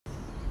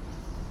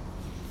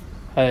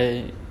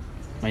Hi,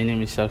 my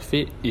name is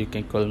Shafiq. You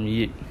can call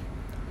me Yip.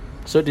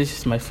 So this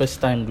is my first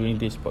time doing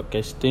this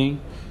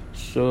podcasting.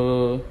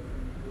 So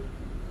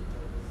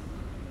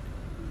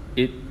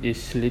it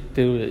is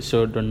little weird,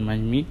 so don't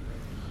mind me.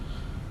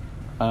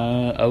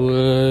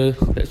 Our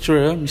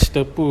lecturer,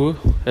 Mr. Poo,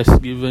 has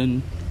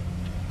given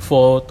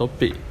 4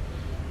 topics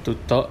to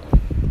talk.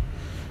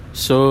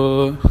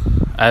 So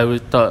I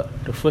will talk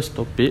the first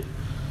topic,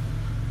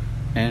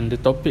 and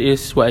the topic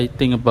is what I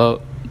think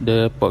about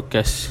the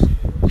podcast.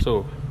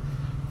 So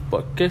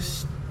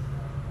podcast,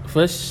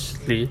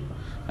 firstly,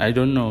 I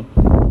don't know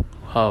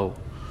how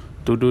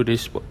to do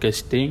this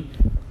podcasting,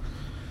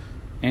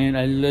 and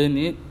I learned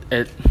it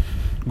at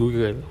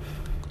Google.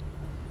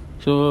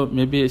 So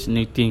maybe it's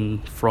new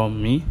thing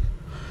from me,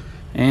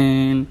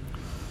 and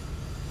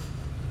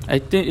I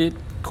think it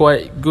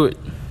quite good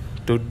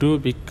to do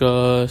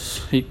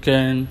because it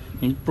can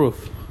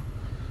improve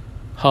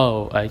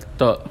how I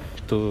talk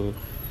to.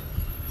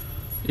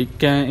 It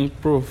can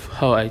improve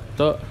how I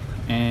talk,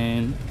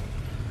 and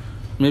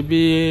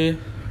maybe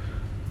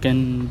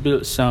can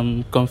build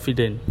some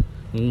confidence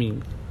in me.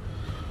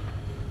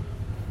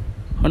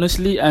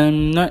 Honestly,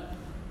 I'm not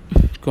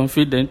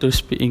confident to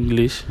speak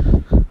English,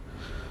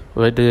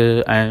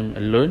 whether I'm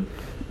alone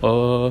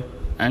or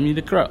I'm in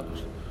the crowd.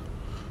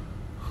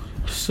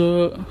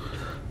 So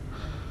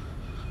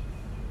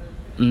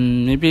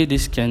maybe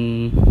this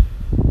can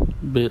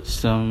build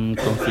some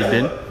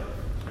confidence,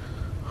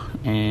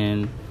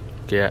 and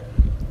yeah.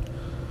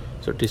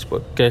 So this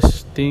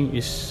podcast thing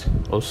is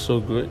also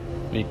good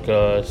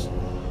because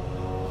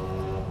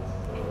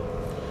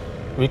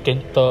we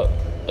can talk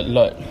a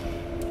lot,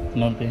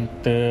 no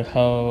matter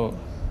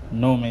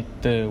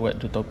what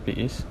the topic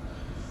is.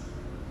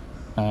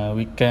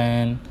 We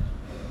can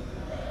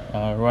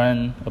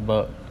run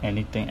about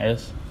anything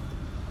else.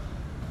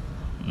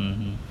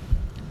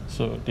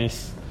 So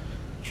this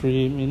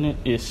 3 minutes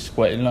is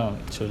quite long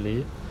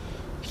actually.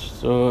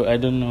 So I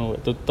don't know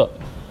what to talk.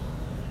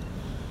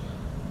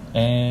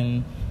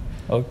 And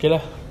okay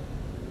lah.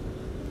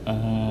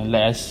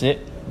 Like I said,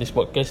 this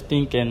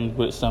podcasting can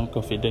build some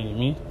confidence in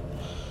me,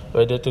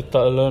 whether to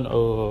talk alone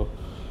or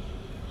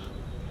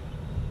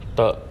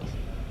talk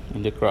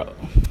in the crowd.